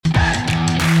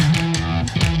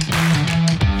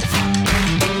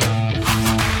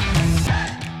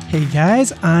Hey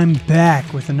guys, I'm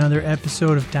back with another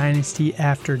episode of Dynasty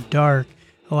After Dark.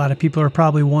 A lot of people are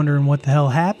probably wondering what the hell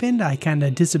happened. I kind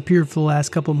of disappeared for the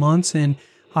last couple months, and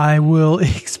I will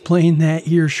explain that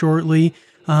here shortly.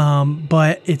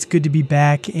 But it's good to be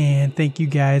back, and thank you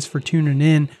guys for tuning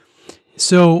in.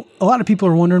 So a lot of people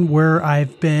are wondering where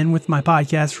I've been with my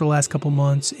podcast for the last couple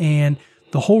months, and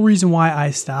the whole reason why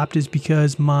I stopped is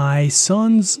because my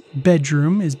son's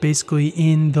bedroom is basically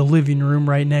in the living room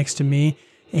right next to me.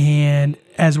 And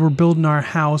as we're building our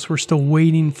house, we're still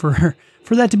waiting for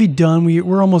that to be done.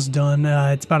 We're almost done.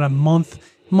 It's about a month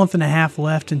and a half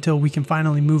left until we can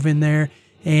finally move in there.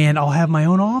 And I'll have my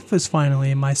own office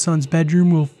finally. And my son's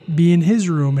bedroom will be in his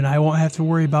room. And I won't have to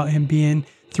worry about him being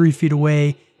 3 feet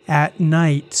away at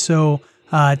night. So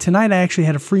tonight I actually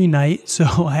had a free night.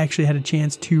 So I actually had a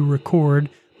chance to record.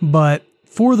 But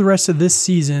for the rest of this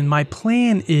season, my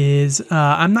plan is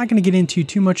I'm not going to get into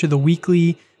too much of the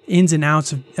weekly ins and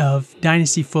outs of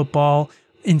Dynasty football.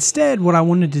 Instead, what I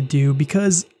wanted to do,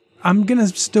 because I'm going to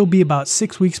still be about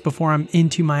 6 weeks before I'm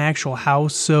into my actual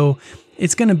house, so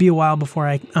it's going to be a while before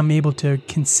I'm able to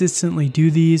consistently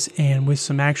do these and with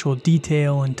some actual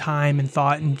detail and time and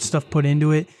thought and stuff put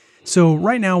into it. So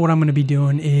right now what I'm going to be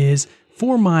doing is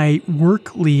for my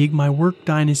work league, my work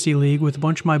Dynasty league with a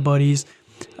bunch of my buddies,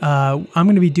 I'm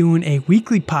going to be doing a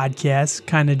weekly podcast,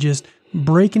 kind of just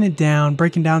breaking down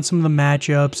some of the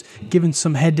matchups, giving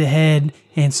some head-to-head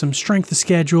and some strength of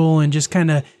schedule, and just kind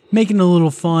of making it a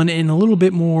little fun and a little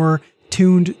bit more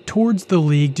tuned towards the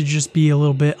league to just be a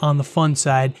little bit on the fun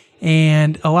side.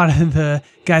 And a lot of the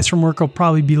guys from work will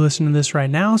probably be listening to this right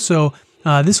now, so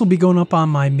this will be going up on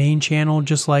my main channel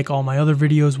just like all my other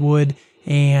videos would,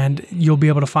 and you'll be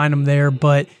able to find them there.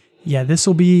 But yeah, this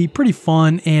will be pretty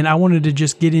fun, and I wanted to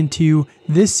just get into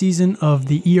this season of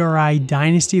the ERI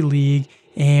Dynasty League,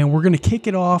 and we're going to kick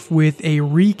it off with a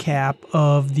recap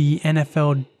of the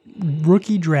NFL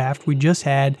rookie draft we just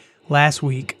had last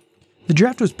week. The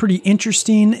draft was pretty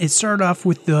interesting. It started off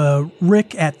with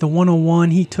Rick at the 101.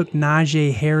 He took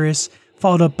Najee Harris,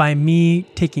 followed up by me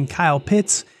taking Kyle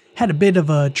Pitts. Had a bit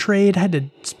of a trade. Had to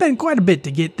spend quite a bit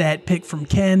to get that pick from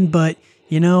Ken, but,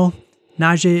 you know,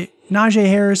 Najee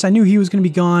Harris, I knew he was going to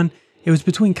be gone. It was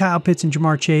between Kyle Pitts and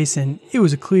Jamar Chase, and it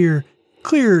was a clear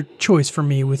choice for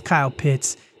me with Kyle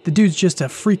Pitts. The dude's just a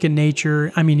freak of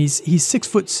nature. I mean, he's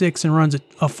 6'6" and runs a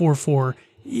 4.4.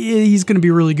 He's going to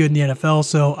be really good in the NFL,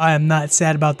 so I am not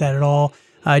sad about that at all.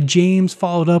 James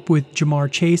followed up with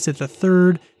Jamar Chase at the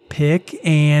third pick,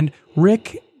 and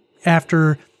Rick,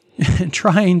 after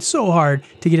trying so hard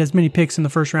to get as many picks in the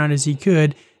first round as he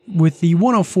could, with the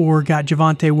 104, got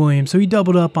Javonte Williams. So he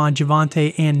doubled up on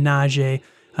Javonte and Najee.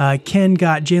 Ken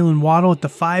got Jalen Waddle at the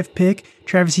 5 pick.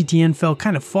 Travis Etienne fell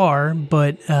kind of far,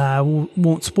 but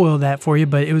won't spoil that for you.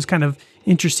 But it was kind of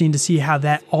interesting to see how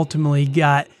that ultimately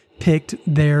got picked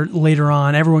there later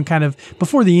on. Everyone kind of,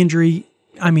 before the injury,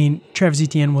 I mean, Travis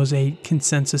Etienne was a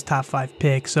consensus top 5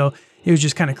 pick. So it was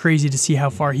just kind of crazy to see how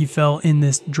far he fell in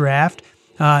this draft.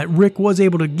 Rick was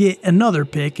able to get another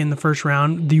pick in the first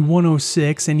round, the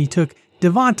 106, and he took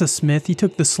Devonta Smith. He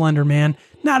took the Slender Man.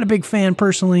 Not a big fan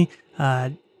personally.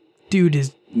 Dude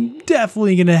is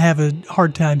definitely going to have a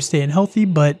hard time staying healthy,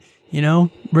 but, you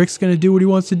know, Rick's going to do what he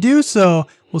wants to do, so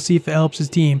we'll see if it helps his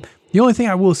team. The only thing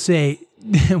I will say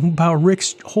about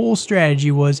Rick's whole strategy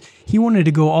was he wanted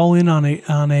to go all in on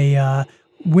a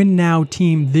win now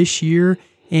team this year.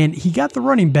 And he got the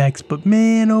running backs, but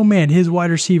man, oh man, his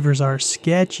wide receivers are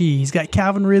sketchy. He's got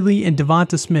Calvin Ridley and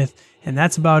Devonta Smith, and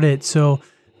that's about it. So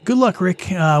good luck, Rick.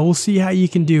 We'll see how you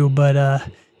can do.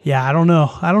 But yeah, I don't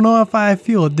know. I don't know if I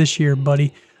feel it this year,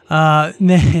 buddy.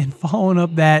 Then following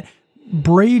up that,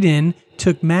 Braden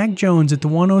took Mac Jones at the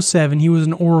 107. He was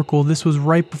an oracle. This was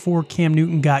right before Cam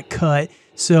Newton got cut.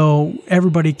 So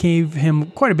everybody gave him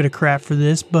quite a bit of crap for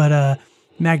this, but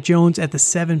Mac Jones at the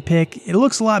 7 pick. It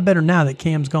looks a lot better now that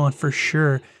Cam's gone for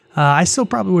sure. I still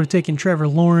probably would have taken Trevor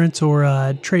Lawrence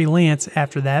or Trey Lance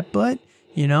after that, but,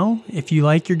 you know, if you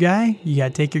like your guy, you got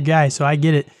to take your guy, so I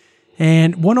get it.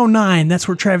 And 109, that's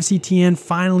where Travis Etienne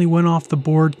finally went off the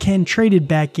board. Ken traded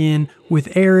back in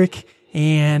with Eric,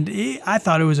 and I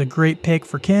thought it was a great pick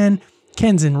for Ken.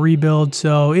 Ken's in rebuild,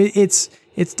 so it's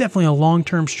definitely a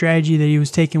long-term strategy that he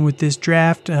was taking with this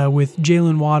draft with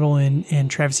Jalen Waddle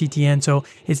and Travis Etienne. So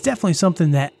it's definitely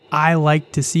something that I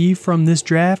like to see from this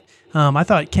draft. I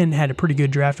thought Ken had a pretty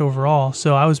good draft overall,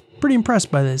 so I was pretty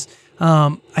impressed by this.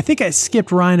 I think I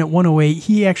skipped Ryan at 108.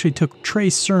 He actually took Trey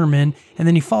Sermon, and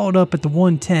then he followed up at the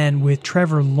 110 with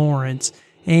Trevor Lawrence.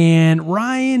 And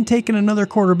Ryan taking another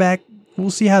quarterback. We'll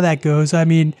see how that goes. I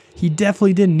mean, he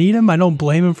definitely didn't need him. I don't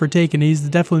blame him for taking it. He's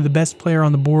definitely the best player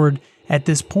on the board at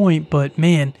this point. But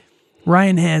man,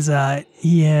 Ryan has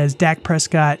Dak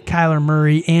Prescott, Kyler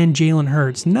Murray, and Jalen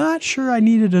Hurts. Not sure I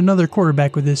needed another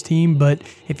quarterback with this team, but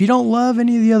if you don't love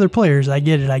any of the other players, I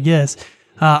get it, I guess.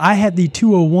 I had the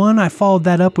 201. I followed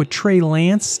that up with Trey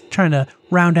Lance, trying to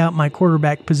round out my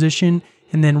quarterback position.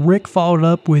 And then Rick followed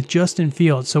up with Justin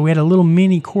Fields. So we had a little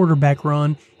mini quarterback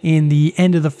run in the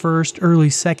end of the first,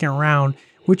 early second round,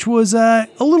 which was a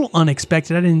little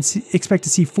unexpected. I didn't expect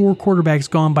to see 4 quarterbacks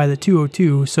gone by the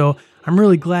 202. So I'm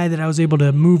really glad that I was able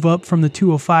to move up from the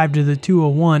 205 to the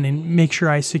 201 and make sure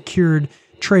I secured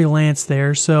Trey Lance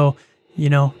there. So,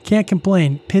 can't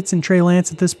complain. Pitts and Trey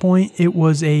Lance at this point, it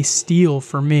was a steal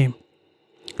for me.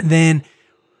 Then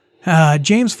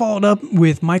James followed up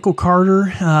with Michael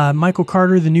Carter. Michael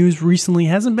Carter, the news recently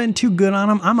hasn't been too good on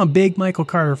him. I'm a big Michael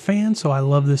Carter fan, so I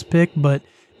love this pick. But,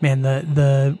 man,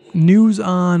 the news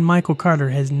on Michael Carter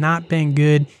has not been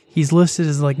good. He's listed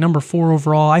as like number 4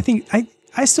 overall.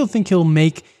 I still think he'll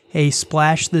make a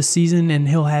splash this season and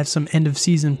he'll have some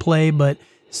end-of-season play, but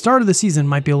start of the season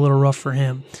might be a little rough for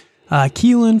him.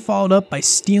 Keelan followed up by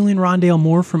stealing Rondale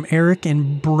Moore from Eric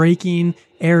and breaking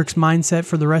Eric's mindset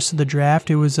for the rest of the draft.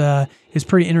 It was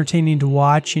pretty entertaining to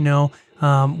watch.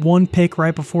 One pick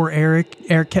right before Eric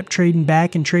kept trading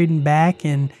back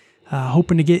and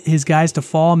hoping to get his guys to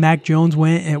fall. Mac Jones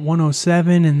went at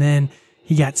 107, and then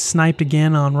he got sniped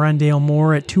again on Rondale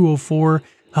Moore at 204.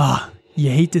 You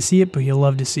hate to see it, but you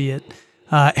love to see it.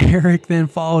 Eric then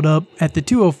followed up at the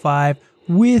 205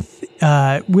 with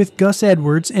Gus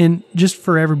Edwards. And just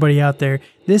for everybody out there,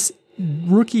 this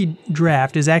rookie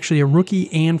draft is actually a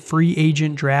rookie and free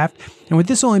agent draft. And with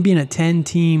this only being a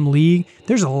 10-team league,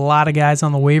 there's a lot of guys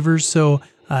on the waivers. So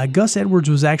Gus Edwards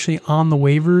was actually on the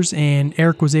waivers, and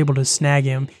Eric was able to snag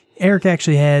him. Eric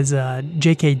actually has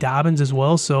J.K. Dobbins as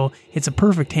well, so it's a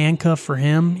perfect handcuff for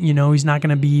him. He's not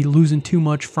going to be losing too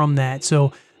much from that.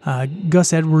 So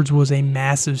Gus Edwards was a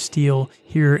massive steal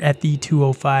here at the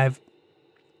 205.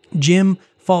 Jim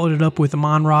followed it up with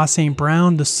Amon-Ra St.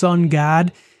 Brown, the Sun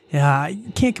God.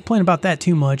 Can't complain about that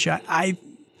too much. I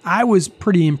was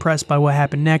pretty impressed by what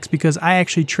happened next because I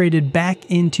actually traded back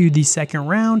into the second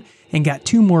round and got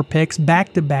 2 more picks,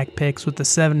 back-to-back picks with the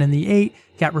 7 and the 8.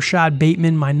 Got Rashad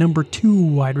Bateman, my number 2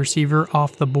 wide receiver,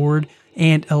 off the board,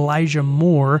 and Elijah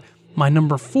Moore, my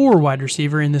number 4 wide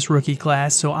receiver in this rookie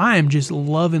class. So I am just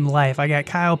loving life. I got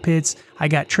Kyle Pitts, I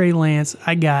got Trey Lance,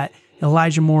 I got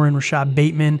Elijah Moore and Rashad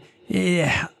Bateman.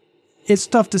 Yeah, it's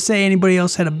tough to say anybody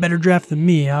else had a better draft than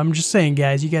me. I'm just saying,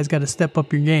 guys, you guys got to step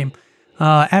up your game.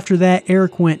 After that,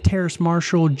 Eric went Terrace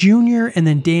Marshall Jr., and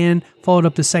then Dan followed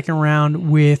up the second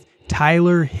round with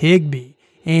Tyler Higbee.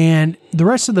 And the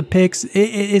rest of the picks,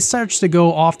 it starts to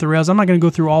go off the rails. I'm not going to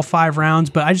go through all 5 rounds,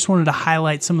 but I just wanted to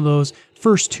highlight some of those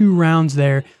first 2 rounds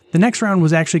there. The next round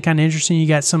was actually kind of interesting. You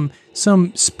got some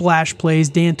splash plays.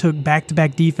 Dan took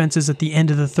back-to-back defenses at the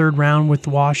end of the 3rd round with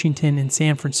Washington and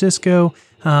San Francisco.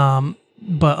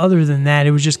 But other than that,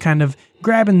 it was just kind of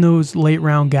grabbing those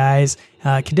late-round guys.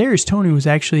 Kadarius Toney was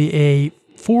actually a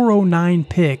 409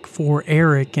 pick for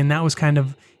Eric, and that was kind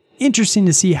of interesting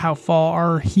to see how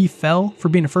far he fell for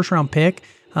being a first-round pick.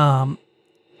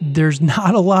 There's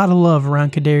not a lot of love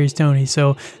around Kadarius Toney,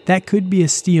 so that could be a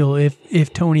steal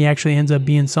if Toney actually ends up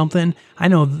being something. I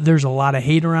know there's a lot of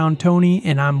hate around Toney,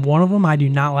 and I'm one of them. I do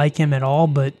not like him at all,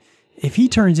 but if he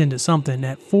turns into something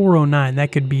at 409,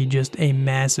 that could be just a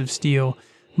massive steal.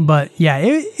 But yeah,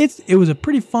 it was a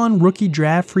pretty fun rookie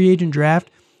draft, free agent draft.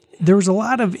 There was a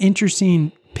lot of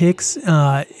interesting picks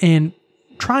and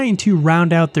trying to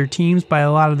round out their teams by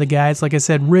a lot of the guys. Like I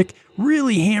said, Rick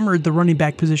really hammered the running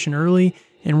back position early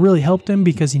and really helped him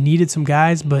because he needed some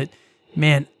guys. But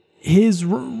man, his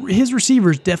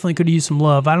receivers definitely could have used some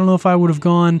love. I don't know if I would have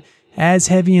gone as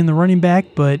heavy in the running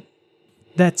back, but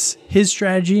that's his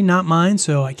strategy, not mine,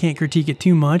 so I can't critique it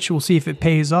too much. We'll see if it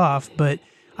pays off, but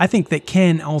I think that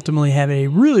Ken ultimately had a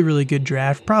really, really good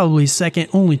draft, probably second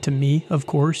only to me, of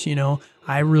course.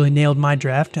 I really nailed my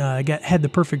draft. I had the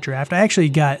perfect draft. I actually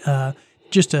got,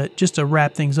 just to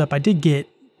wrap things up, I did get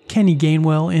Kenny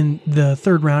Gainwell in the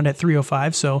 3rd round at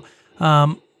 305, so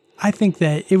I think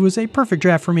that it was a perfect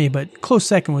draft for me, but close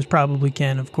second was probably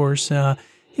Ken, of course.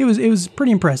 It was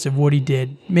pretty impressive what he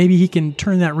did. Maybe he can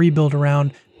turn that rebuild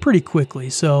around pretty quickly.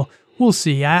 So we'll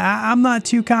see. I'm not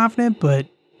too confident, but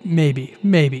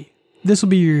maybe. This will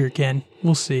be your year, Ken.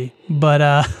 We'll see.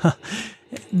 But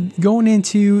going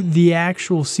into the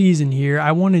actual season here,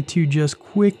 I wanted to just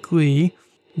quickly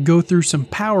go through some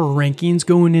power rankings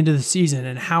going into the season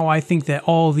and how I think that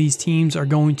all these teams are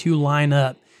going to line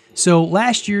up. So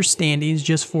last year's standings,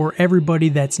 just for everybody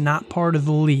that's not part of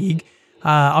the league,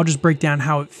 I'll just break down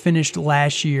how it finished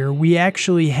last year. We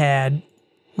actually had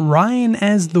Ryan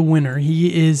as the winner.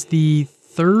 He is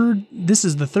this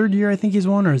is the third year I think he's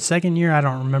won, or the second year, I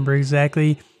don't remember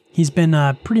exactly. He's been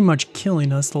pretty much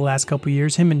killing us the last couple of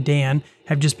years. Him and Dan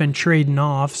have just been trading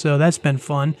off, so that's been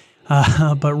fun.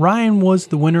 But Ryan was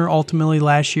the winner ultimately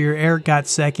last year. Eric got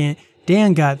second.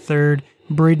 Dan got third.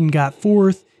 Braden got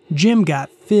fourth. Jim got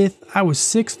fifth. I was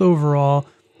sixth overall.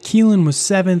 Keelan was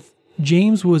seventh.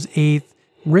 James was eighth.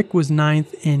 Rick was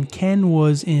ninth. And Ken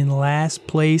was in last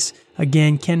place.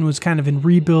 Again, Ken was kind of in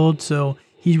rebuild, so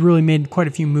he really made quite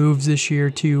a few moves this year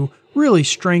to really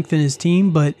strengthen his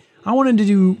team. But I wanted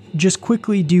to just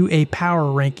quickly do a power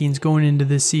rankings going into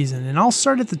this season. And I'll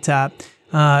start at the top.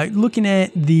 Looking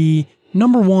at the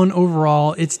number one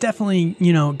overall, it's definitely,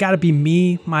 got to be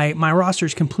me. My roster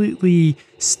is completely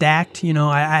stacked.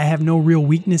 I have no real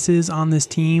weaknesses on this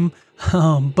team.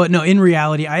 But no, in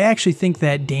reality, I actually think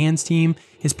that Dan's team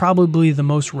is probably the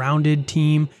most rounded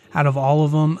team out of all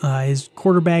of them. His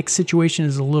quarterback situation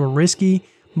is a little risky,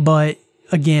 but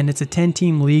again, it's a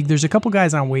 10-team league. There's a couple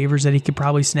guys on waivers that he could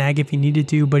probably snag if he needed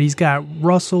to, but he's got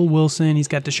Russell Wilson, he's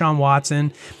got Deshaun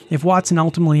Watson. If Watson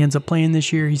ultimately ends up playing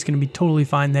this year, he's going to be totally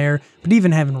fine there. But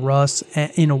even having Russ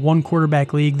in a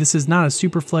one-quarterback league, this is not a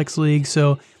super flex league,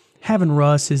 so having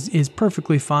Russ is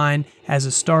perfectly fine as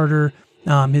a starter.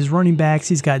 His running backs,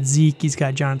 he's got Zeke, he's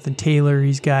got Jonathan Taylor,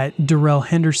 he's got Darrell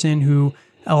Henderson, who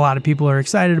a lot of people are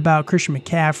excited about, Christian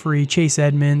McCaffrey, Chase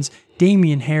Edmonds,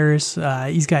 Damian Harris.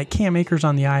 He's got Cam Akers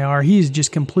on the IR. He's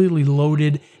just completely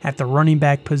loaded at the running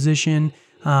back position.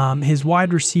 His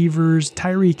wide receivers,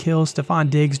 Tyreek Hill, Stephon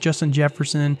Diggs, Justin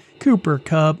Jefferson, Cooper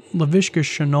Kupp, Laviska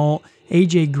Shenault,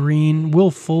 AJ Green,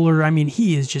 Will Fuller. I mean,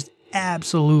 he is just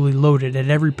absolutely loaded at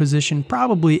every position,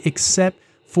 probably except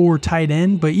for tight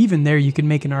end, but even there you could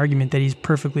make an argument that he's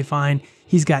perfectly fine.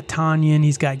 He's got Tanyan,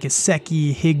 he's got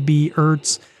Gesicki, Higbee,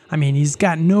 Ertz. I mean, he's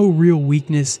got no real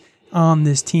weakness on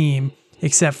this team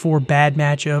except for bad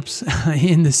matchups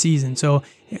in the season. So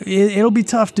it'll be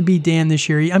tough to beat Dan this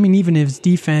year. I mean, even his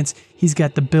defense, he's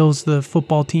got the Bills, the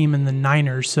football team, and the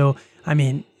Niners. So, I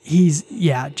mean, he's,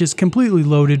 just completely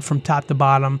loaded from top to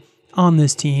bottom on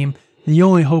this team. The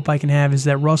only hope I can have is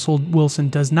that Russell Wilson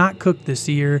does not cook this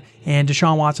year and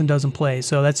Deshaun Watson doesn't play.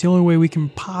 So that's the only way we can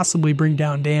possibly bring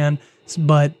down Dan.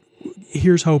 But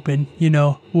here's hoping.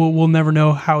 We'll never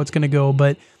know how it's going to go.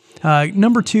 But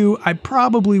number two, I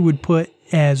probably would put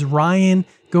as Ryan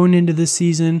going into this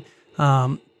season.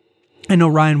 I know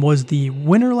Ryan was the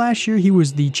winner last year. He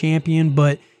was the champion,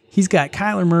 but he's got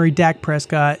Kyler Murray, Dak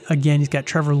Prescott. Again, he's got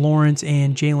Trevor Lawrence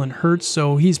and Jalen Hurts.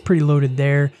 So he's pretty loaded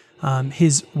there.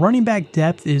 His running back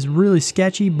depth is really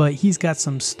sketchy, but he's got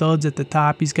some studs at the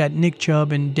top. He's got Nick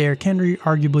Chubb and Derrick Henry,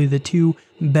 arguably the two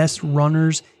best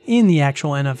runners in the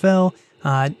actual NFL.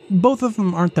 Both of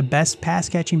them aren't the best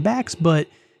pass-catching backs, but,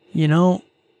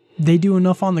 they do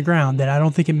enough on the ground that I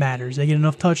don't think it matters. They get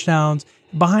enough touchdowns.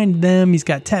 Behind them, he's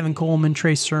got Tevin Coleman,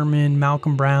 Trey Sermon,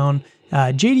 Malcolm Brown,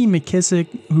 J.D. McKissick,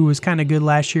 who was kind of good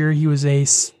last year. He was a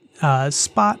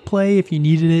spot play if you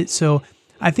needed it, so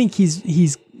I think he's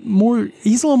a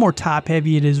little more top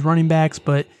heavy at his running backs,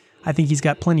 but I think he's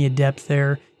got plenty of depth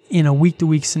there in a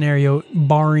week-to-week scenario,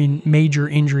 barring major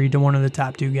injury to one of the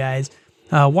top two guys.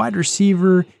 Wide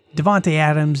receiver, Devontae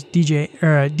Adams,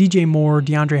 DJ Moore,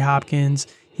 DeAndre Hopkins.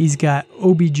 He's got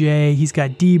OBJ. He's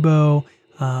got Debo.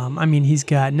 He's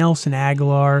got Nelson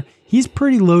Aguilar. He's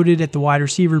pretty loaded at the wide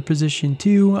receiver position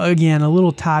too. Again, a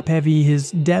little top heavy.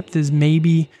 His depth is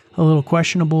maybe a little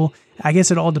questionable. I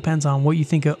guess it all depends on what you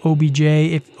think of OBJ.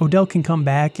 If Odell can come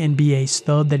back and be a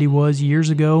stud that he was years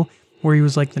ago, where he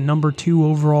was like the number 2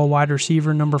 overall wide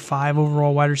receiver, number 5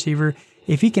 overall wide receiver,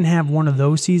 if he can have one of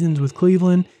those seasons with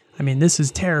Cleveland, I mean, this is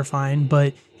terrifying.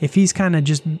 But if he's kind of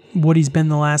just what he's been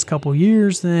the last couple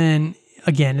years, then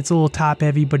again, it's a little top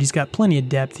heavy, but he's got plenty of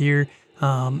depth here.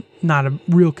 Not a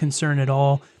real concern at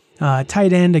all.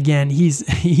 Tight end, again,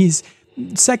 he's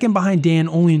second behind Dan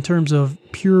only in terms of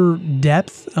pure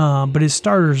depth, but his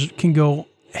starters can go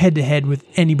head-to-head with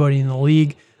anybody in the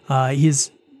league.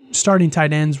 His starting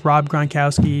tight ends, Rob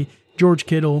Gronkowski, George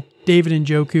Kittle, David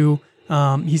Njoku.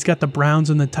 He's got the Browns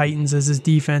and the Titans as his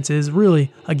defenses.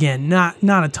 Really, again, not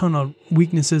a ton of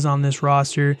weaknesses on this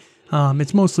roster.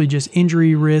 It's mostly just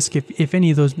injury risk. If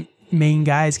any of those main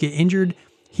guys get injured,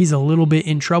 he's a little bit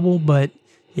in trouble. But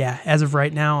yeah, as of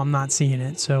right now, I'm not seeing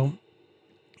it. So,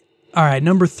 all right,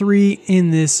 number 3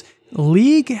 in this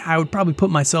league, I would probably put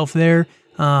myself there.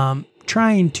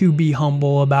 Trying to be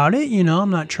humble about it.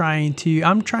 I'm trying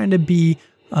to be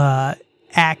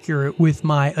accurate with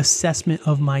my assessment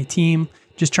of my team.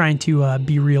 just trying to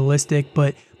be realistic.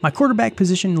 But my quarterback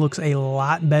position looks a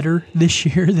lot better this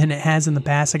year than it has in the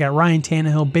past. I got Ryan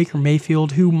Tannehill, Baker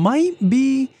Mayfield, who might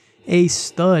be a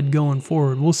stud going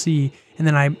forward. We'll see. And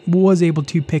then I was able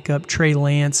to pick up Trey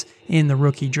Lance in the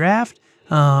rookie draft.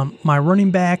 My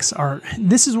running backs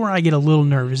this is where I get a little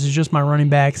nervous. It's just my running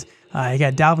backs. I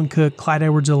got Dalvin Cook, Clyde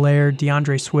Edwards-Helaire,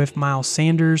 DeAndre Swift, Miles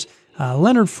Sanders,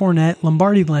 Leonard Fournette,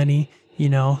 Lombardi Lenny,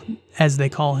 as they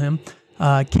call him,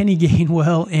 Kenny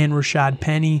Gainwell, and Rashad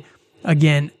Penny.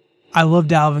 Again, I love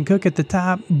Dalvin Cook at the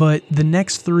top, but the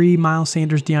next three, Miles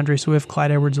Sanders, DeAndre Swift,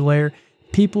 Clyde Edwards-Helaire,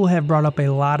 people have brought up a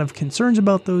lot of concerns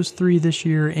about those three this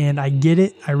year, and I get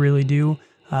it. I really do.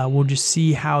 We'll just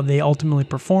see how they ultimately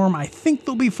perform. I think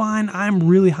they'll be fine. I'm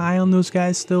really high on those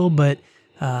guys still, but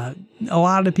a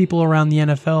lot of people around the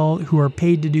NFL who are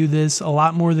paid to do this a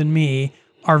lot more than me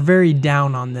are very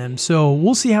down on them. So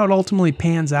we'll see how it ultimately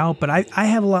pans out, but I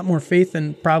have a lot more faith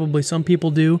than probably some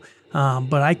people do.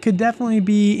 But I could definitely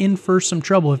be in for some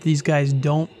trouble if these guys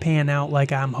don't pan out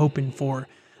like I'm hoping for.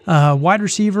 Wide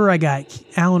receiver, I got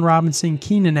Allen Robinson,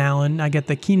 Keenan Allen. I got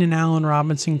the Keenan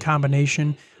Allen-Robinson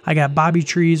combination. I got Bobby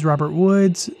Trees, Robert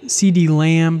Woods, CeeDee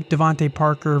Lamb, Devontae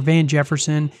Parker, Van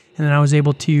Jefferson, and then I was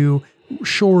able to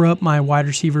shore up my wide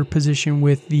receiver position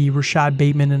with the Rashad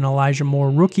Bateman and Elijah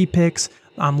Moore rookie picks.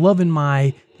 I'm loving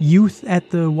my youth at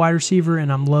the wide receiver,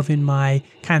 and I'm loving my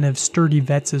kind of sturdy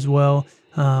vets as well.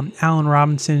 Allen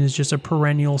Robinson is just a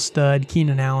perennial stud.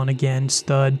 Keenan Allen, again,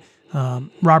 stud.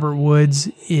 Robert Woods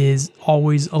is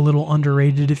always a little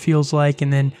underrated, it feels like.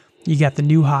 And then you got the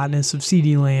new hotness of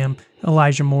CeeDee Lamb,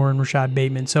 Elijah Moore, and Rashad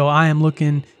Bateman. So I am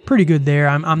looking pretty good there.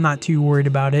 I'm not too worried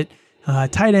about it.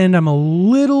 Tight end, I'm a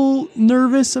little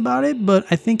nervous about it, but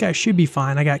I think I should be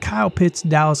fine. I got Kyle Pitts,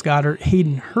 Dallas Goedert,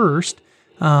 Hayden Hurst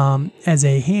as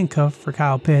a handcuff for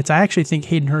Kyle Pitts. I actually think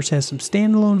Hayden Hurst has some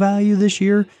standalone value this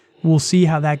year. We'll see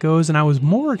how that goes. And I was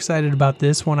more excited about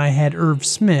this when I had Irv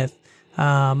Smith.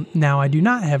 Now I do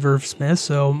not have Irv Smith,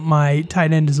 so my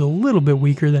tight end is a little bit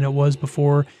weaker than it was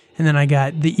before. And then I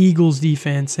got the Eagles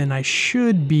defense, and I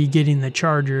should be getting the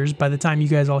Chargers. By the time you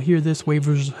guys all hear this,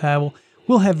 waivers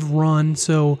will have run,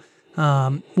 so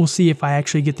we'll see if I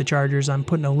actually get the Chargers. I'm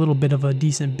putting a little bit of a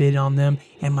decent bid on them.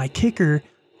 And my kicker,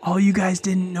 all you guys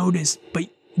didn't notice, but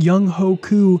Young Ho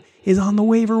Koo is on the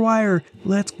waiver wire.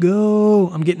 Let's go.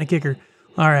 I'm getting a kicker.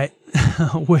 All right.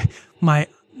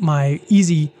 my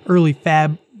easy early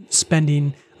fab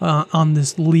spending on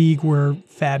this league where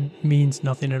fab means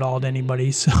nothing at all to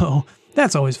anybody. So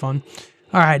that's always fun.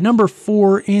 All right. Number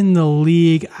 4 in the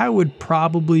league, I would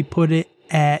probably put it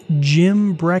at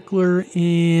Jim Breckler,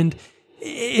 and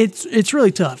it's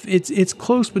really tough. It's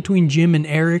close between Jim and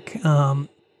Eric.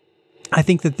 I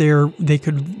think that they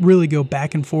could really go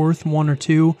back and forth, 1 or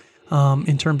 2,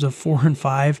 in terms of 4 and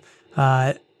 5.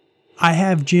 I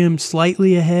have Jim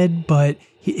slightly ahead, but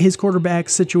his quarterback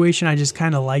situation, I just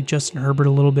kind of like Justin Herbert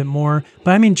a little bit more.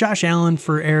 But I mean, Josh Allen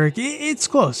for Eric, it's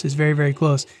close. It's very, very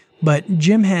close. But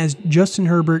Jim has Justin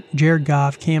Herbert, Jared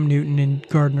Goff, Cam Newton, and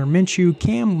Gardner Minshew.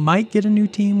 Cam might get a new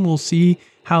team. We'll see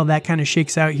how that kind of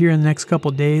shakes out here in the next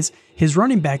couple of days. His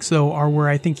running backs, though, are where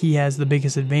I think he has the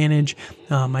biggest advantage.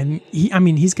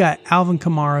 He's got Alvin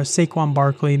Kamara, Saquon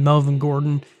Barkley, Melvin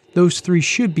Gordon. Those 3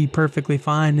 should be perfectly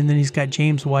fine. And then he's got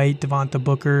James White, Devonta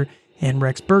Booker, and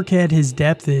Rex Burkhead. His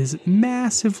depth is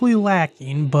massively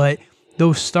lacking, but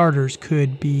those starters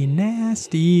could be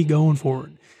nasty going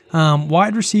forward.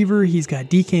 Wide receiver, he's got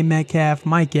DK Metcalf,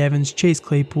 Mike Evans, Chase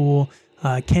Claypool,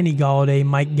 Kenny Golladay,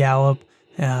 Mike Gallup,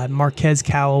 Marquez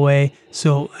Callaway.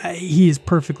 So he is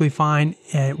perfectly fine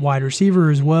at wide receiver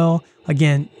as well.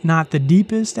 Again, not the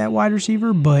deepest at wide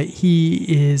receiver, but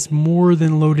he is more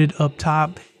than loaded up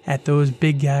top at those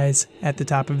big guys at the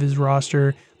top of his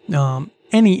roster.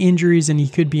 Any injuries and he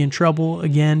could be in trouble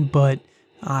again, but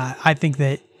I think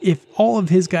that if all of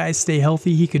his guys stay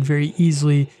healthy, he could very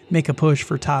easily make a push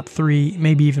for top 3,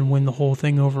 maybe even win the whole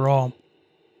thing overall.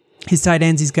 His tight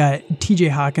ends, he's got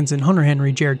TJ Hawkinson, Hunter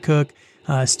Henry, Jared Cook,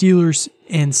 Steelers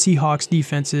and Seahawks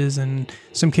defenses, and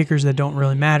some kickers that don't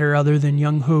really matter other than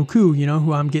Young Ho Koo,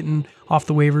 who I'm getting off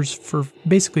the waivers for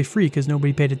basically free because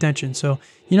nobody paid attention. So,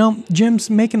 Jim's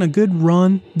making a good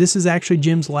run. This is actually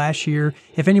Jim's last year.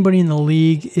 If anybody in the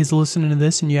league is listening to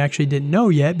this and you actually didn't know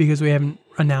yet because we haven't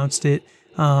announced it,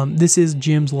 this is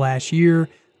Jim's last year.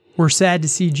 We're sad to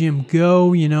see Jim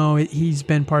go. He's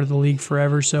been part of the league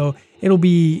forever, so it'll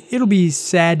be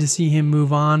sad to see him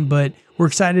move on, but we're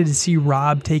excited to see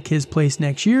Rob take his place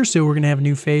next year, so we're going to have a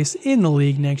new face in the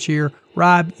league next year.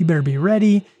 Rob, you better be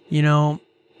ready.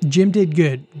 Jim did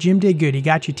good. He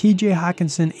got you TJ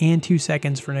Hawkinson and 2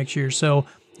 seconds for next year, so,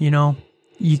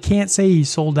 you can't say he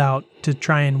sold out to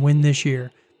try and win this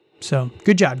year. So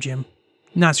good job, Jim.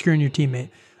 Not screwing your teammate.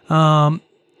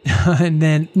 And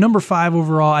then number 5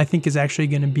 overall, I think is actually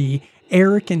going to be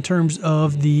Eric in terms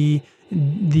of the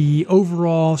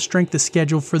overall strength of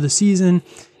schedule for the season.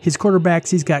 His quarterbacks,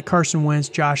 he's got Carson Wentz,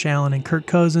 Josh Allen, and Kirk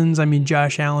Cousins. I mean,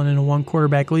 Josh Allen in a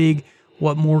 1-quarterback league.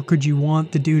 What more could you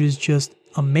want? The dude is just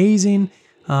amazing.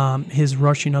 His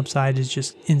rushing upside is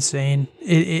just insane.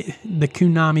 The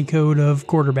Konami code of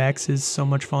quarterbacks is so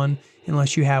much fun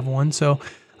unless you have one. So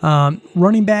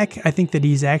running back, I think that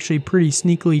he's actually pretty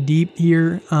sneakily deep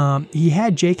here. He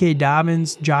had J.K.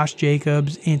 Dobbins, Josh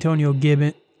Jacobs, Antonio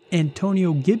Gibson,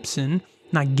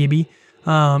 not Gibby,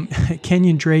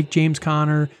 Kenyon Drake, James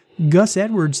Conner, Gus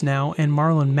Edwards now, and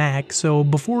Marlon Mack. So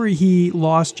before he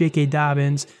lost J.K.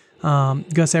 Dobbins,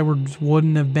 Gus Edwards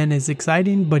wouldn't have been as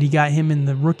exciting, but he got him in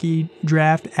the rookie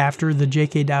draft after the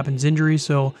J.K. Dobbins injury,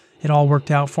 so it all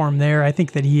worked out for him there. I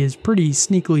think that he is pretty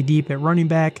sneakily deep at running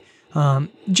back.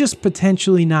 Just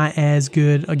potentially not as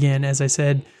good, again, as I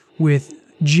said, with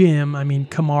Jim. I mean,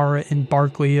 Kamara and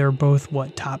Barkley are both,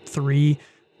 top 3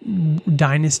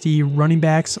 dynasty running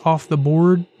backs off the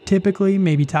board, typically,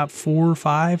 maybe top 4 or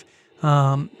 5.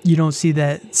 You don't see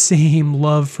that same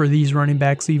love for these running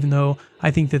backs, even though I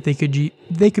think that they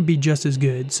could be just as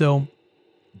good. So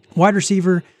wide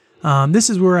receiver,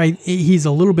 this is where he's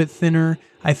a little bit thinner,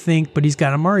 I think, but he's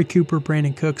got Amari Cooper,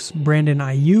 Brandon Cooks, Brandon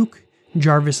Ayuk,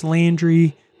 Jarvis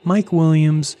Landry, Mike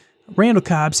Williams, Randall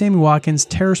Cobb, Sammy Watkins,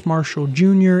 Terrace Marshall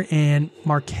Jr., and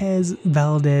Marquez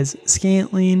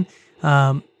Valdez-Scantling.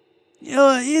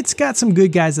 It's got some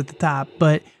good guys at the top,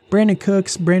 but Brandon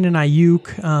Cooks, Brandon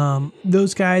Ayuk,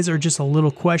 those guys are just a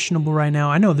little questionable right now.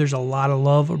 I know there's a lot of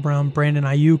love around Brandon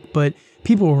Ayuk, but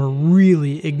people are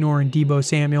really ignoring Deebo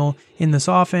Samuel in this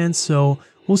offense, so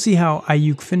we'll see how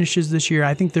Ayuk finishes this year.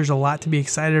 I think there's a lot to be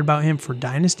excited about him for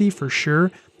Dynasty, for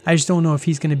sure. I just don't know if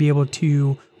he's going to be able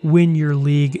to win your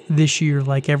league this year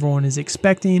like everyone is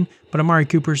expecting, but Amari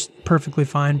Cooper's perfectly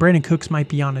fine. Brandon Cooks might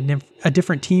be on a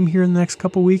different team here in the next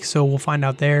couple weeks, so we'll find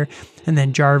out there. And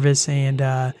then Jarvis and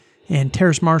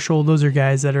Terrace Marshall, those are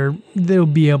guys they'll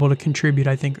be able to contribute,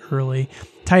 I think, early.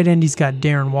 Tight end, he's got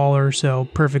Darren Waller, so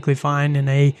perfectly fine in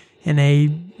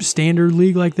a standard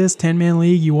league like this, 10-man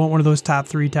league. You want one of those top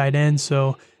 3 tight ends,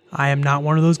 so I am not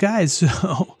one of those guys.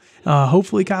 So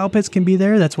hopefully Kyle Pitts can be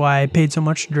there. That's why I paid so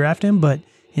much to draft him, but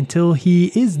until he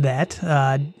is that,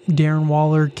 Darren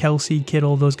Waller, Kelsey,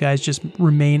 Kittle, those guys just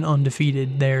remain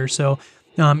undefeated there. So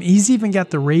he's even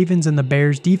got the Ravens and the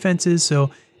Bears defenses,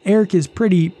 so Eric is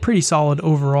pretty solid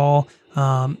overall.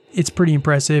 It's pretty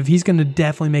impressive. He's going to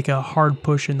definitely make a hard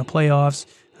push in the playoffs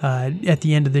at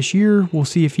the end of this year. We'll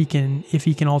see if he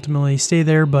can ultimately stay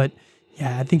there, but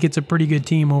yeah, I think it's a pretty good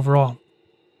team overall.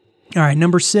 All right,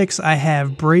 number 6, I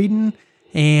have Braden,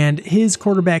 and his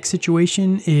quarterback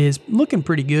situation is looking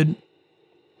pretty good.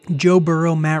 Joe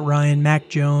Burrow, Matt Ryan, Mac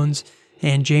Jones,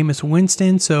 and Jameis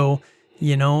Winston. So,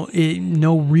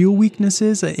 no real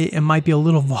weaknesses. It might be a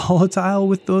little volatile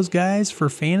with those guys for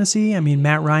fantasy. I mean,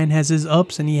 Matt Ryan has his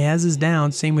ups and he has his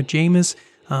downs. Same with Jameis.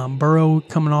 Burrow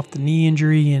coming off the knee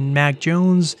injury, and Mac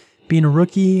Jones being a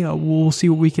rookie. We'll see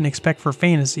what we can expect for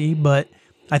fantasy, but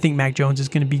I think Mac Jones is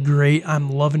going to be great. I'm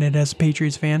loving it as a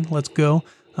Patriots fan. Let's go.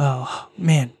 Oh,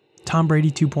 man. Tom Brady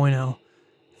 2.0.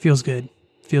 Feels good.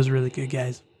 Feels really good,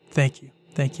 guys. Thank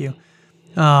you.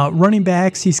 Running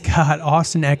backs, he's got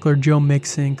Austin Eckler, Joe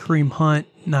Mixon, Kareem Hunt,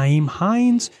 Nyheim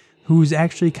Hines, who's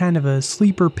actually kind of a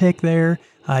sleeper pick there.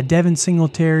 Devin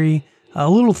Singletary, a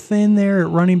little thin there at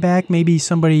running back. Maybe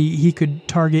somebody he could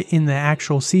target in the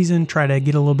actual season, try to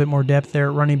get a little bit more depth there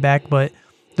at running back, but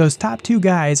those top 2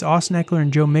 guys, Austin Eckler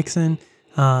and Joe Mixon,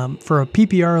 for a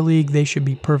PPR league, they should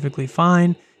be perfectly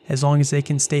fine as long as they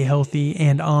can stay healthy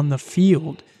and on the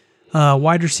field.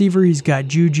 Wide receiver, he's got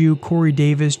Juju, Corey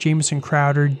Davis, Jamison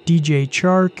Crowder, DJ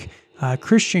Chark,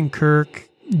 Christian Kirk,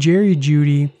 Jerry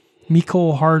Jeudy,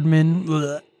 Mecole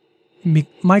Hardman,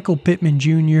 Michael Pittman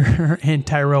Jr., and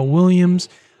Tyrell Williams.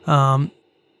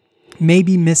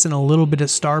 Maybe missing a little bit of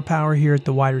star power here at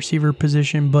the wide receiver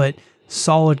position, but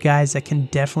solid guys that can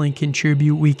definitely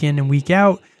contribute week in and week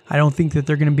out. I don't think that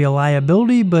they're going to be a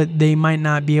liability, but they might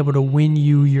not be able to win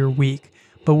you your week.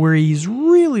 But where he's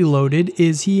really loaded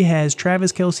is he has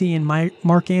Travis Kelce and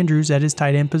Mark Andrews at his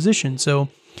tight end position. So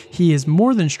he is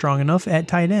more than strong enough at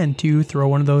tight end to throw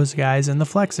one of those guys in the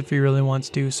flex if he really wants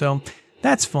to. So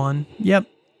that's fun. Yep,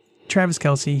 Travis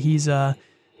Kelce, he's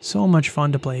so much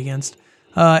fun to play against.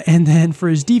 And then for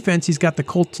his defense, he's got the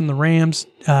Colts and the Rams.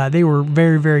 They were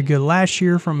very, very good last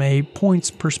year from a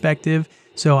points perspective,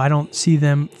 so I don't see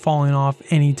them falling off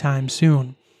anytime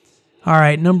soon. All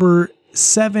right, number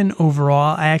 7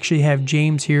 overall, I actually have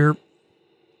James here.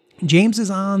 James is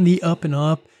on the up and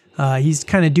up. He's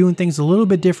kind of doing things a little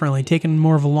bit differently, taking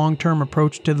more of a long-term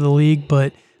approach to the league,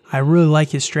 but I really like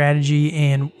his strategy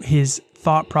and his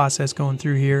thought process going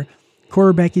through here.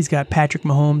 Quarterback, he's got Patrick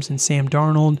Mahomes and Sam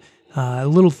Darnold. A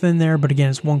little thin there, but again,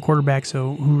 it's one quarterback,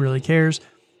 so who really cares?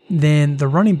 Then the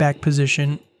running back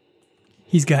position,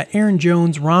 he's got Aaron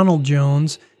Jones, Ronald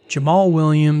Jones, Jamal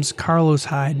Williams, Carlos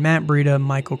Hyde, Matt Breida,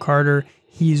 Michael Carter.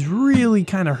 He's really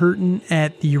kind of hurting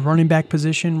at the running back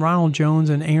position. Ronald Jones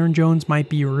and Aaron Jones might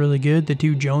be really good, the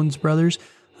two Jones brothers.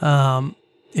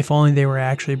 If only they were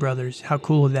actually brothers. How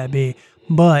cool would that be?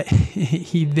 But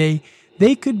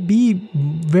they could be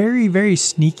very, very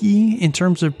sneaky in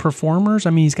terms of performers. I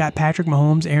mean, he's got Patrick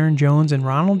Mahomes, Aaron Jones, and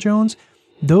Ronald Jones.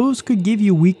 Those could give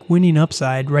you week winning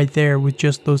upside right there with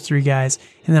just those three guys.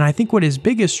 And then I think what his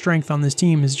biggest strength on this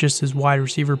team is just his wide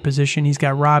receiver position. He's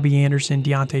got Robbie Anderson,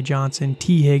 Deontay Johnson,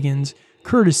 T. Higgins,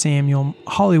 Curtis Samuel,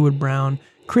 Hollywood Brown,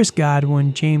 Chris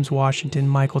Godwin, James Washington,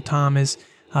 Michael Thomas,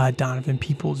 Donovan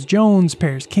Peoples-Jones,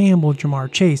 Paris Campbell,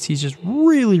 Jamar Chase. He's just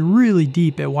really, really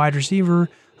deep at wide receiver.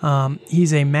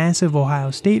 He's a massive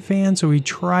Ohio State fan, so he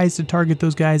tries to target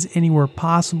those guys anywhere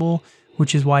possible,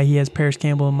 which is why he has Paris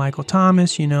Campbell and Michael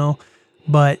Thomas,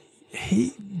 but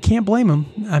he can't blame him.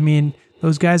 I mean,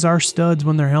 those guys are studs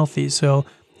when they're healthy. So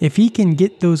if he can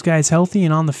get those guys healthy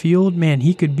and on the field, man,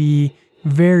 he could be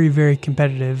very, very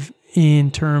competitive in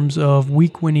terms of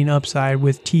week winning upside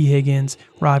with T. Higgins,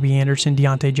 Robbie Anderson,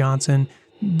 Deontay Johnson.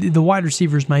 The wide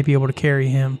receivers might be able to carry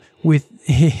him with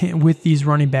these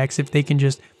running backs if they can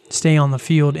just stay on the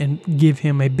field and give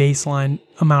him a baseline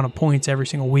amount of points every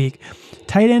single week.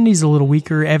 Tight end, he's a little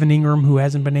weaker. Evan Ingram, who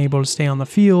hasn't been able to stay on the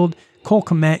field. Cole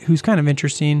Kmet, who's kind of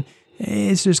interesting.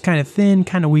 It's just kind of thin,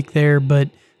 kind of weak there, but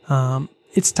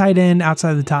it's tight end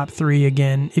outside of the top 3.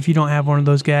 Again, if you don't have one of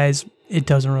those guys, it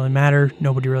doesn't really matter.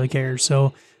 Nobody really cares.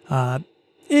 So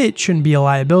it shouldn't be a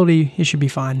liability. It should be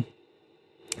fine.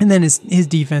 And then his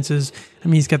defenses, I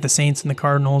mean, he's got the Saints and the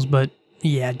Cardinals, but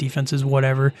yeah, defenses,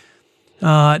 whatever.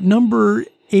 Number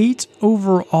 8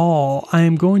 overall, I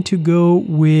am going to go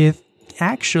with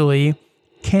actually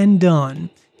Ken Dunn.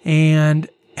 And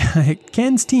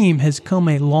Ken's team has come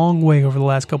a long way over the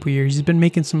last couple of years. He's been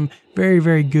making some very,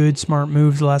 very good, smart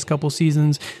moves the last couple of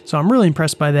seasons. So I'm really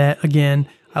impressed by that. Again,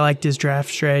 I liked his draft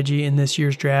strategy in this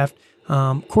year's draft.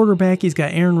 Quarterback, he's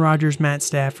got Aaron Rodgers, Matt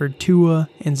Stafford, Tua,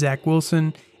 and Zach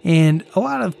Wilson. And a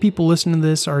lot of people listening to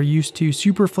this are used to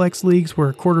super flex leagues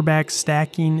where quarterback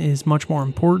stacking is much more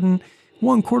important. In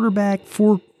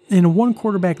a one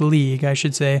quarterback league, I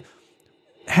should say,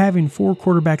 having 4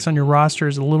 quarterbacks on your roster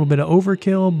is a little bit of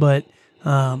overkill, but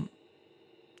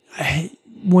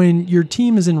when your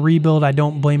team is in rebuild, I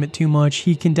don't blame it too much.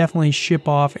 He can definitely ship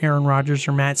off Aaron Rodgers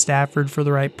or Matt Stafford for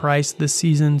the right price this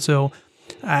season, so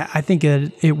I think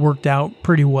it worked out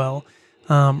pretty well.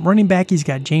 Running back, he's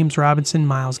got James Robinson,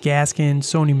 Myles Gaskin,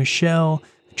 Sony Michel,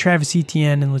 Travis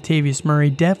Etienne, and Latavius Murray.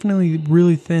 Definitely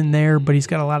really thin there, but he's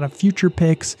got a lot of future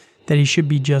picks that he should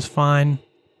be just fine.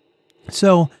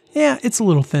 So, yeah, it's a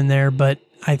little thin there, but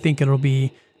I think it'll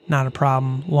be not a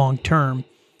problem long term.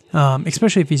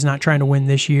 Especially if he's not trying to win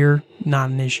this year, not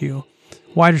an issue.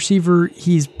 Wide receiver,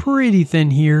 he's pretty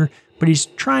thin here, but he's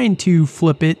trying to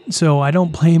flip it, so I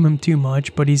don't blame him too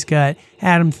much. But he's got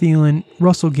Adam Thielen,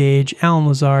 Russell Gage, Allen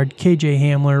Lazard, KJ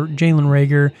Hamler, Jalen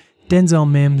Reagor, Denzel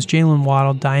Mims, Jalen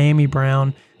Waddle, Diami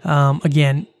Brown.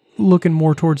 Again, looking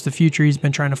more towards the future, he's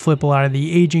been trying to flip a lot of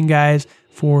the aging guys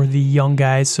for the young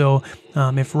guys. So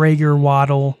if Reagor,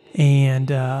 Waddle,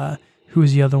 and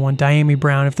who's the other one? Diami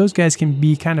Brown. If those guys can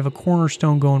be kind of a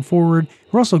cornerstone going forward,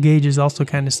 Russell Gage is also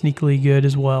kind of sneakily good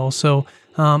as well. So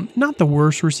not the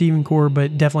worst receiving core,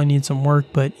 but definitely needs some work,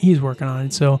 but he's working on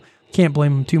it. So can't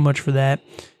blame him too much for that.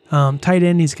 Tight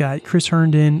end, he's got Chris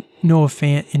Herndon, Noah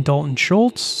Fant, and Dalton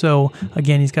Schultz. So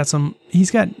again, he's got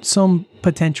some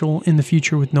potential in the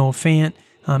future with Noah Fant,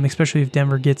 especially if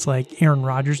Denver gets like Aaron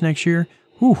Rodgers next year.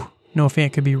 Noah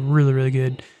Fant could be really, really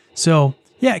good. So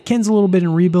yeah, Ken's a little bit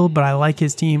in rebuild, but I like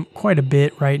his team quite a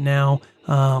bit right now,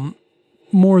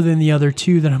 more than the other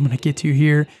 2 that I'm going to get to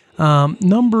here.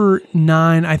 Number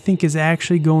 9, I think, is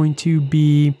actually going to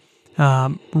be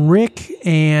Rick,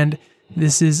 and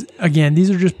this is, again, these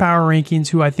are just power rankings,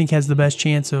 who I think has the best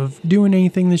chance of doing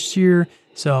anything this year.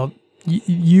 So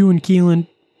you and Keelan,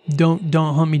 don't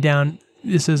hunt me down.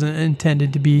 This isn't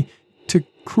intended to be too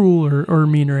cruel or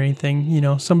mean or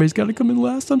anything. Somebody's got to come in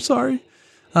last. I'm sorry.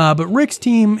 But Rick's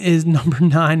team is number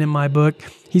 9 in my book.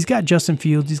 He's got Justin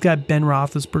Fields. He's got Ben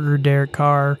Roethlisberger, Derek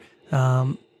Carr,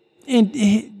 and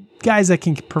guys that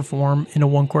can perform in a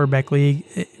one quarterback league.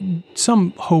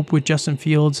 Some hope with Justin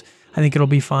Fields. I think it'll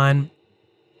be fine.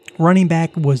 Running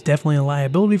back was definitely a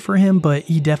liability for him, but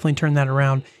he definitely turned that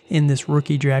around in this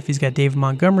rookie draft. He's got David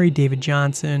Montgomery, David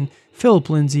Johnson, Phillip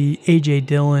Lindsay, A.J.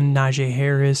 Dillon, Najee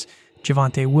Harris,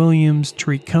 Javonte Williams,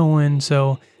 Tariq Cohen.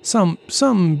 So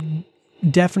some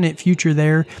definite future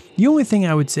there. The only thing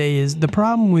I would say is the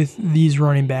problem with these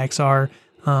running backs are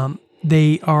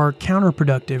they are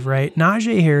counterproductive, right?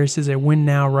 Najee Harris is a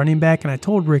win-now running back, and I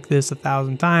told Rick this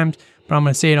 1,000 times, but I'm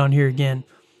going to say it on here again.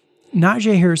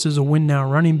 Najee Harris is a win-now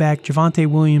running back. Javonte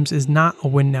Williams is not a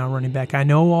win-now running back. I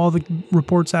know all the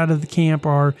reports out of the camp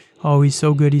are, oh, he's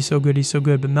so good, he's so good, he's so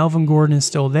good, but Melvin Gordon is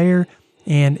still there,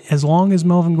 and as long as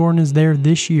Melvin Gordon is there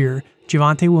this year,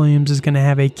 Javonte Williams is going to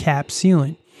have a cap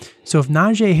ceiling. So if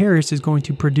Najee Harris is going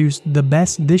to produce the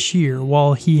best this year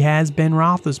while he has Ben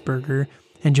Roethlisberger,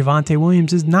 and Javonte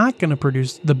Williams is not going to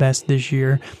produce the best this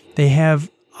year, they have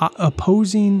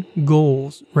opposing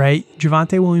goals, right?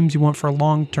 Javonte Williams you want for a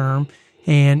long term,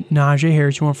 and Najee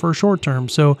Harris you want for a short term.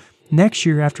 So next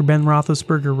year, after Ben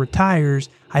Roethlisberger retires,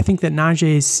 I think that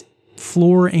Najee's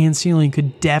floor and ceiling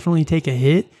could definitely take a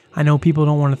hit. I know people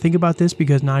don't want to think about this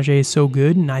because Najee is so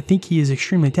good, and I think he is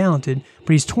extremely talented,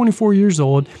 but he's 24 years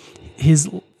old. His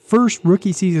first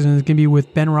rookie season is going to be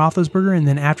with Ben Roethlisberger, and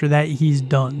then after that, he's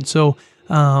done. So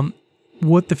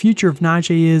what the future of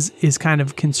Najee is kind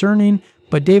of concerning,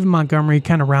 but David Montgomery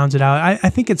kind of rounds it out. I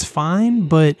think it's fine,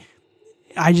 but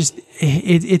I just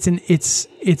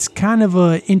it's kind of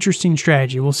an interesting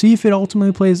strategy. We'll see if it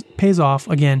ultimately pays off.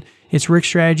 Again, it's Rick's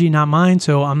strategy, not mine,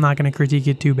 so I'm not going to critique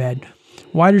it too bad.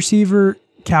 Wide receiver,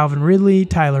 Calvin Ridley,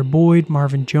 Tyler Boyd,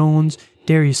 Marvin Jones,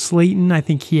 Darius Slayton. I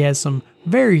think he has some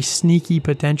very sneaky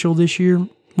potential this year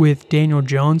with Daniel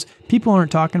Jones. People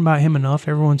aren't talking about him enough.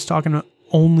 Everyone's talking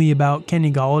only about Kenny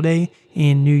Golladay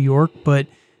in New York, but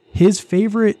his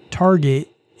favorite target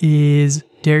is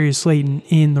Darius Slayton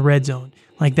in the red zone.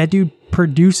 Like, that dude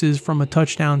produces from a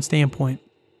touchdown standpoint.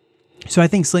 So I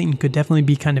think Slayton could definitely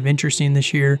be kind of interesting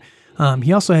this year.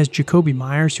 He also has Jacoby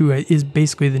Myers, who is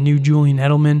basically the new Julian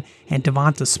Edelman, and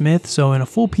Devonta Smith. So in a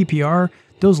full PPR,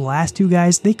 those last two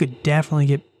guys, they could definitely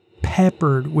get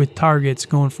peppered with targets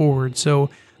going forward. So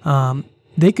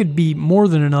they could be more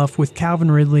than enough with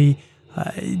Calvin Ridley,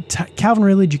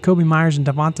 Jacoby Myers, and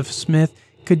Devonta Smith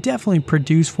could definitely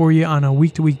produce for you on a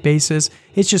week-to-week basis.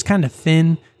 It's just kind of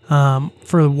thin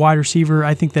for the wide receiver.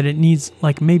 I think that it needs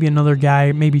like maybe another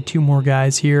guy, maybe two more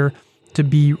guys here to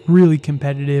be really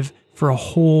competitive for a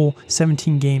whole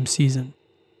 17-game season.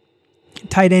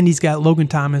 Tight end, he's got Logan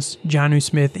Thomas, Jonnu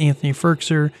Smith, Anthony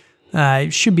Firkser.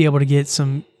 Should be able to get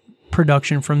some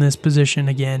production from this position.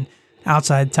 Again,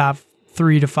 outside top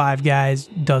 3 to 5 guys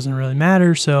doesn't really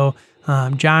matter. So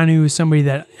Jonnu is somebody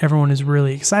that everyone is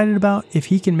really excited about. If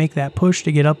he can make that push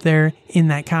to get up there in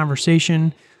that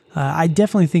conversation, I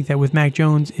definitely think that with Mac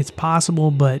Jones, it's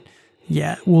possible, but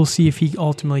yeah, we'll see if he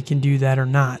ultimately can do that or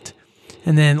not.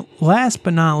 And then last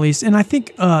but not least, and I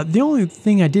think the only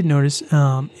thing I did notice,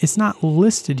 it's not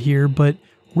listed here, but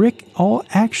Rick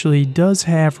actually does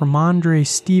have Ramondre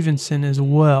Stevenson as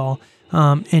well,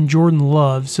 and Jordan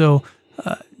Love. So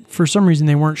for some reason,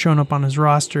 they weren't showing up on his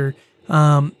roster.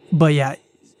 But yeah,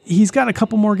 he's got a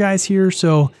couple more guys here.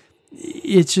 So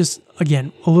it's just,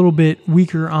 again, a little bit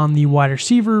weaker on the wide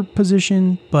receiver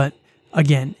position. But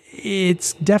again,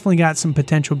 it's definitely got some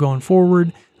potential going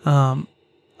forward.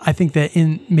 I think that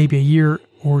in maybe a year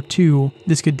or two,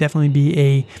 this could definitely be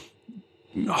a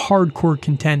hardcore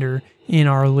contender in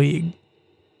our league.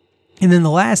 And then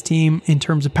the last team in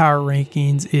terms of power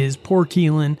rankings is poor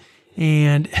Keelan,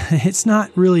 and it's not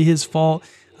really his fault.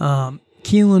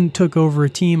 Keelan took over a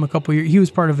team a couple years. He was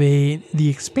part of the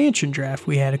expansion draft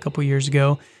we had a couple years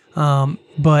ago,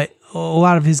 but a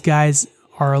lot of his guys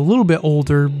are a little bit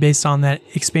older based on that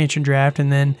expansion draft,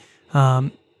 and then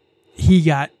he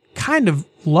got kind of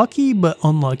lucky but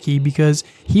unlucky because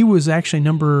he was actually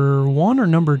number 1 or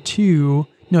number 2.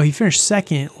 No, he finished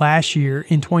second last year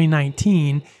in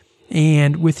 2019,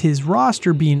 and with his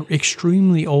roster being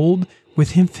extremely old,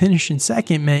 with him finishing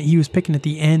second meant he was picking at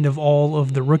the end of all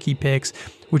of the rookie picks,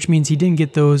 which means he didn't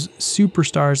get those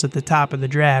superstars at the top of the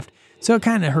draft. So it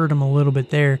kind of hurt him a little bit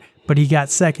there, but he got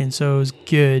second, so it was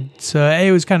good. So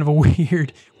it was kind of a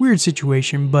weird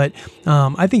situation, but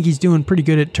I think he's doing pretty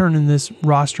good at turning this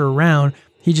roster around.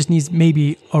 He just needs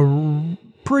maybe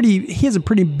he has a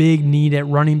pretty big need at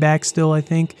running back still, I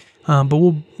think. But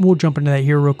we'll jump into that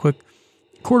here real quick.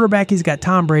 Quarterback, he's got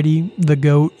Tom Brady, the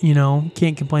GOAT,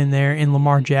 can't complain there, and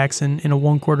Lamar Jackson in a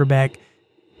one quarterback,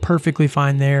 perfectly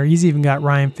fine there. He's even got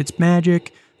Ryan Fitzmagic,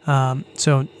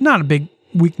 so not a big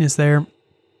weakness there.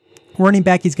 Running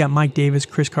back, he's got Mike Davis,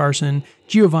 Chris Carson,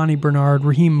 Giovanni Bernard,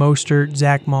 Raheem Mostert,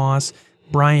 Zach Moss,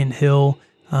 Brian Hill,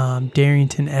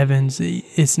 Darrington Evans.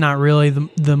 It's not really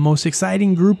the most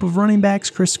exciting group of running backs.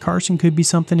 Chris Carson could be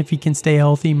something if he can stay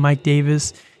healthy. Mike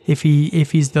Davis, if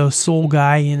he's the sole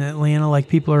guy in Atlanta like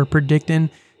people are predicting,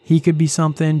 he could be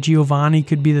something. Giovanni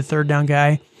could be the third down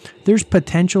guy. There's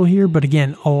potential here, but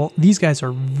again, all these guys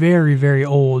are very, very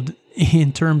old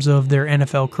in terms of their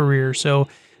NFL career. So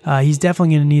he's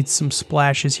definitely going to need some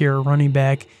splashes here at running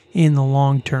back in the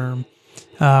long term.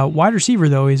 Wide receiver,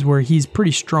 though, is where he's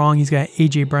pretty strong. He's got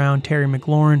A.J. Brown, Terry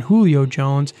McLaurin, Julio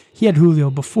Jones. He had Julio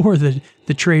before the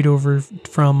trade over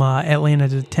from Atlanta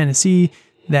to Tennessee.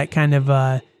 That kind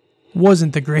of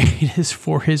wasn't the greatest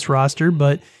for his roster,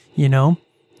 but, you know,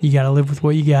 you got to live with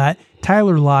what you got.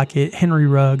 Tyler Lockett, Henry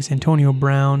Ruggs, Antonio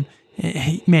Brown.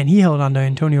 Man, he held on to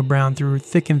Antonio Brown through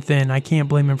thick and thin. I can't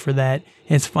blame him for that.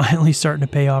 It's finally starting to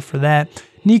pay off for that.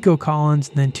 Nico Collins,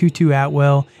 and then Tutu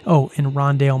Atwell. Oh, and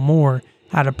Rondale Moore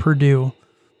out of Purdue.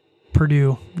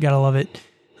 Gotta love it.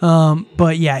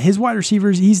 But yeah, his wide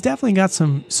receivers, he's definitely got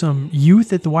some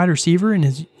youth at the wide receiver,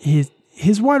 and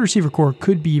his wide receiver core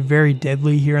could be very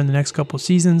deadly here in the next couple of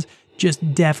seasons.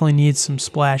 Just definitely needs some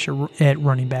splash at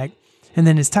running back. And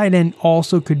then his tight end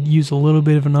also could use a little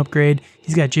bit of an upgrade.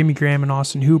 He's got Jimmy Graham and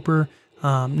Austin Hooper.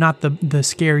 Not the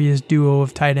scariest duo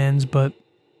of tight ends, but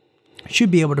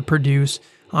should be able to produce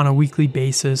on a weekly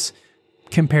basis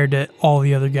compared to all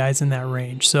the other guys in that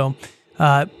range. So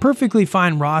perfectly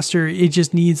fine roster. It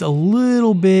just needs a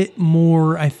little bit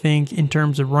more, I think, in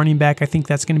terms of running back. I think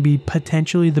that's going to be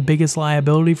potentially the biggest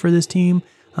liability for this team,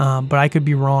 but I could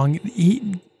be wrong.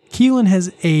 Keelan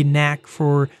has a knack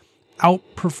for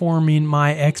outperforming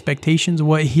my expectations of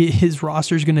what his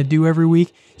roster is going to do every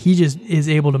week. He just is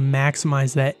able to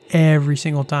maximize that every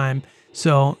single time.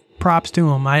 So props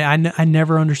to him. I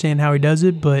never understand how he does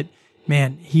it, but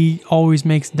man, he always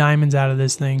makes diamonds out of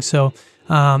this thing. So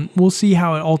we'll see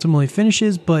how it ultimately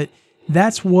finishes, but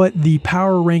that's what the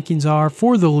power rankings are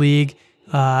for the league.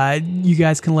 You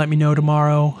guys can let me know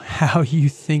tomorrow how you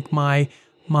think my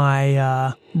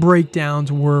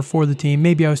breakdowns were for the team.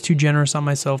 Maybe I was too generous on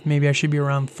myself. Maybe I should be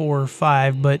around 4 or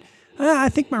 5, but I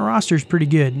think my roster is pretty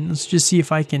good. Let's just see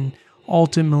if I can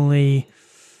ultimately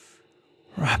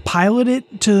pilot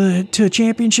it to a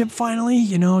championship finally.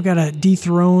 You know, I got to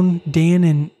dethrone Dan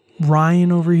and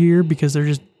Ryan over here because they're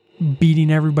just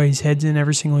beating everybody's heads in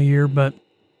every single year. But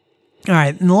all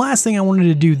right, and the last thing I wanted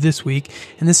to do this week,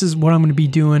 and this is what I'm going to be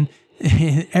doing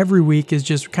every week, is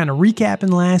just kind of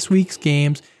recapping last week's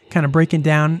games, kind of breaking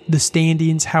down the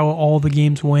standings, how all the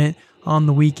games went on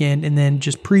the weekend, and then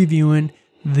just previewing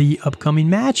the upcoming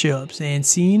matchups and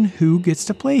seeing who gets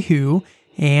to play who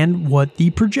and what the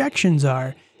projections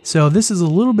are. So this is a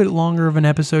little bit longer of an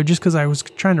episode just because I was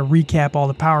trying to recap all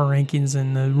the power rankings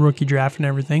and the rookie draft and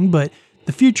everything, but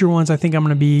the future ones, I think I'm going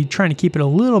to be trying to keep it a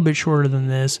little bit shorter than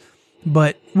this.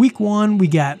 But week 1, we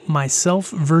got myself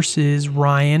versus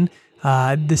Ryan.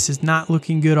 This is not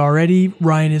looking good already.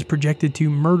 Ryan is projected to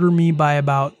murder me by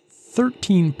about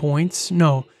 20 points.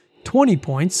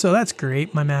 So that's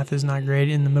great. My math is not great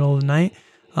in the middle of the night.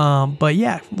 But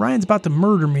yeah, Ryan's about to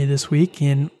murder me this week.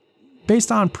 And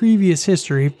based on previous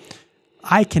history,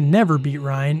 I can never beat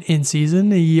Ryan in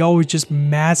season. He always just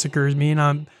massacres me,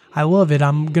 and I love it.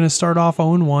 I'm going to start off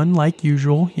 0-1 like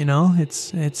usual. You know,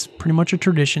 it's pretty much a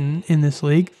tradition in this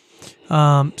league.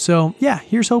 So yeah,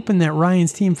 here's hoping that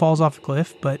Ryan's team falls off a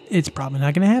cliff, but it's probably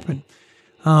not going to happen.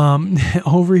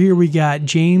 Over here we got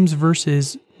James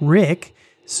versus Rick.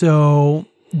 So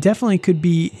definitely could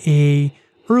be a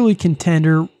early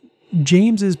contender.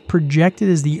 James is projected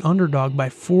as the underdog by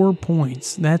 4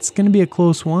 points. That's going to be a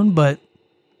close one, but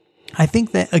I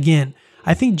think that, again,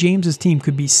 I think James's team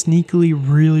could be sneakily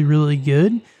really, really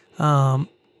good.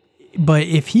 But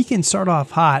if he can start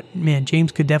off hot, man,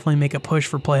 James could definitely make a push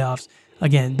for playoffs.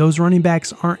 Again, those running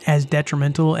backs aren't as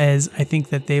detrimental as I think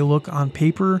that they look on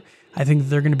paper. I think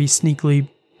they're going to be sneakily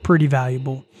pretty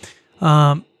valuable.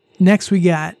 Next, we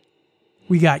got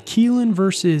Keelan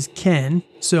versus Ken.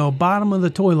 So bottom of the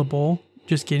toilet bowl.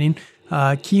 Just kidding.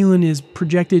 Keelan is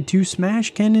projected to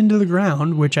smash Ken into the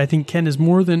ground, which I think Ken is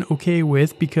more than okay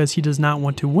with because he does not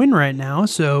want to win right now.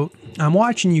 So I'm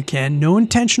watching you, Ken. No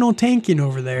intentional tanking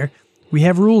over there. We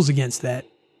have rules against that,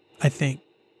 I think.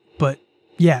 But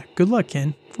yeah, good luck,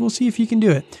 Ken. We'll see if you can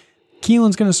do it.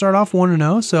 Keelan's going to start off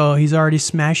 1-0, so he's already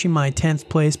smashing my 10th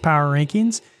place power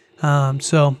rankings.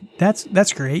 So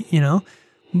that's great, you know.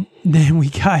 Then we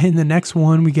got in the next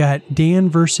one, we got Dan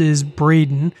versus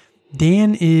Braden.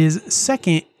 Dan is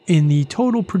second in the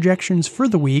total projections for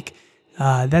the week.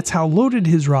 That's how loaded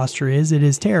his roster is. It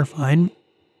is terrifying.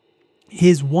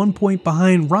 He's 1 point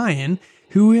behind Ryan,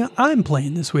 who I'm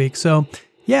playing this week. So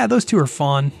yeah, those two are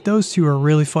fun. Those two are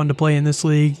really fun to play in this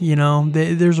league. You know,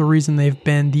 there's a reason they've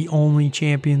been the only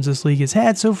champions this league has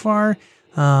had so far.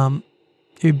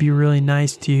 It'd be really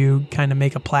nice to kind of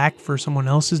make a plaque for someone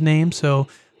else's name. So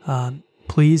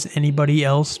please, anybody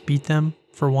else, beat them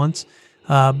for once.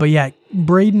 But yeah,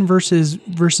 Braden versus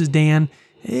Dan.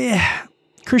 Yeah,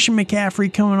 Christian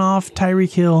McCaffrey coming off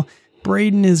Tyreek Hill.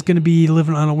 Braden is going to be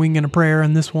living on a wing and a prayer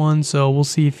in this one, so we'll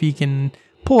see if he can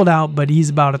pull it out, but he's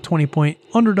about a 20-point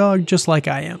underdog, just like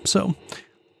I am. So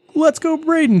let's go,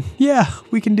 Braden. Yeah,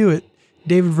 we can do it.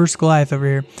 David versus Goliath over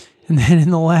here. And then in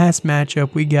the last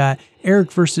matchup, we got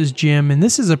Eric versus Jim, and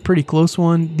this is a pretty close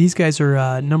one. These guys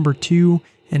are number 2,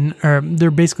 and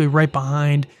they're basically right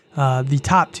behind the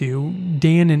top 2.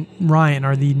 Dan and Ryan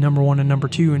are the number 1 and number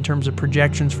 2 in terms of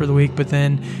projections for the week, but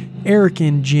then Eric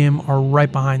and Jim are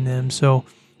right behind them. So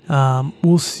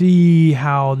we'll see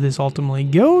how this ultimately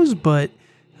goes, but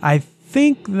I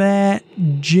think that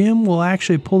Jim will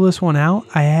actually pull this one out.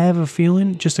 I have a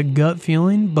feeling, just a gut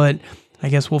feeling, but I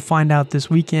guess we'll find out this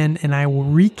weekend, and I will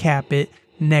recap it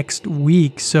next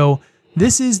week. So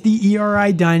this is the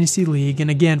ERI Dynasty League, and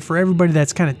again, for everybody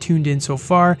that's kind of tuned in so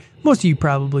far, most of you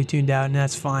probably tuned out, and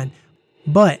that's fine.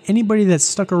 But anybody that's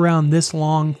stuck around this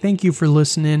long, thank you for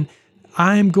listening.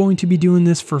 I'm going to be doing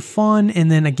this for fun,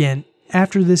 and then again,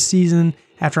 after this season,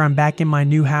 after I'm back in my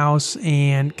new house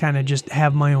and kind of just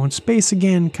have my own space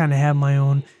again, kind of have my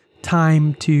own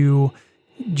time to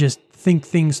just think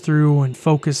things through and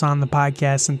focus on the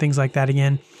podcast and things like that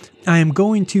again, I am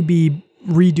going to be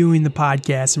redoing the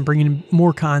podcast and bringing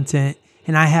more content,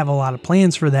 and I have a lot of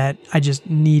plans for that. I just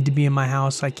need to be in my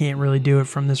house. I can't really do it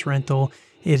from this rental.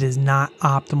 It is not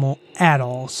optimal at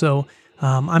all. So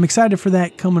I'm excited for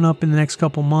that coming up in the next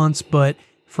couple months, but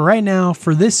for right now,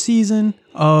 for this season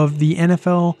of the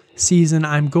NFL season,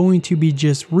 I'm going to be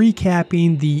just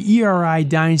recapping the ERI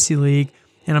Dynasty League,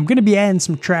 and I'm going to be adding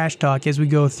some trash talk as we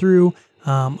go through.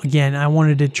 Again, I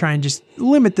wanted to try and just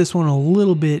limit this one a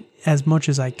little bit as much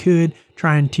as I could,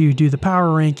 trying to do the power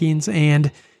rankings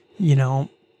and, you know,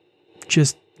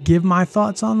 just give my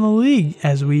thoughts on the league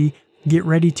as we get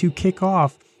ready to kick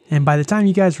off. And by the time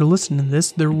you guys are listening to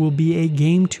this, there will be a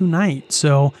game tonight.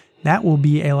 So that will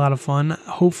be a lot of fun.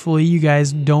 Hopefully you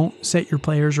guys don't set your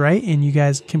players right and you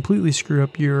guys completely screw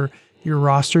up your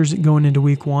rosters going into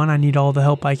week 1. I need all the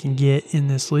help I can get in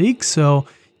this league. So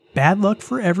bad luck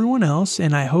for everyone else,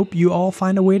 and I hope you all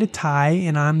find a way to tie,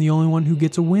 and I'm the only one who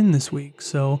gets a win this week.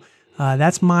 So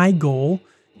that's my goal.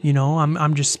 You know,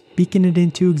 I'm just speaking it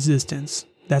into existence.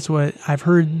 That's what I've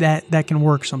heard that can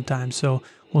work sometimes. So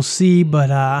we'll see,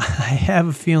 but I have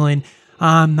a feeling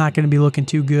I'm not going to be looking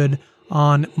too good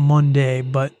on Monday,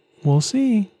 but we'll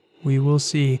see. We will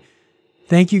see.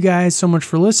 Thank you guys so much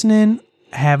for listening.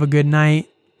 Have a good night.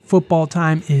 Football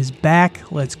time is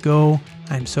back. Let's go.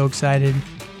 I'm so excited.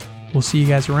 We'll see you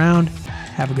guys around.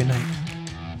 Have a good night.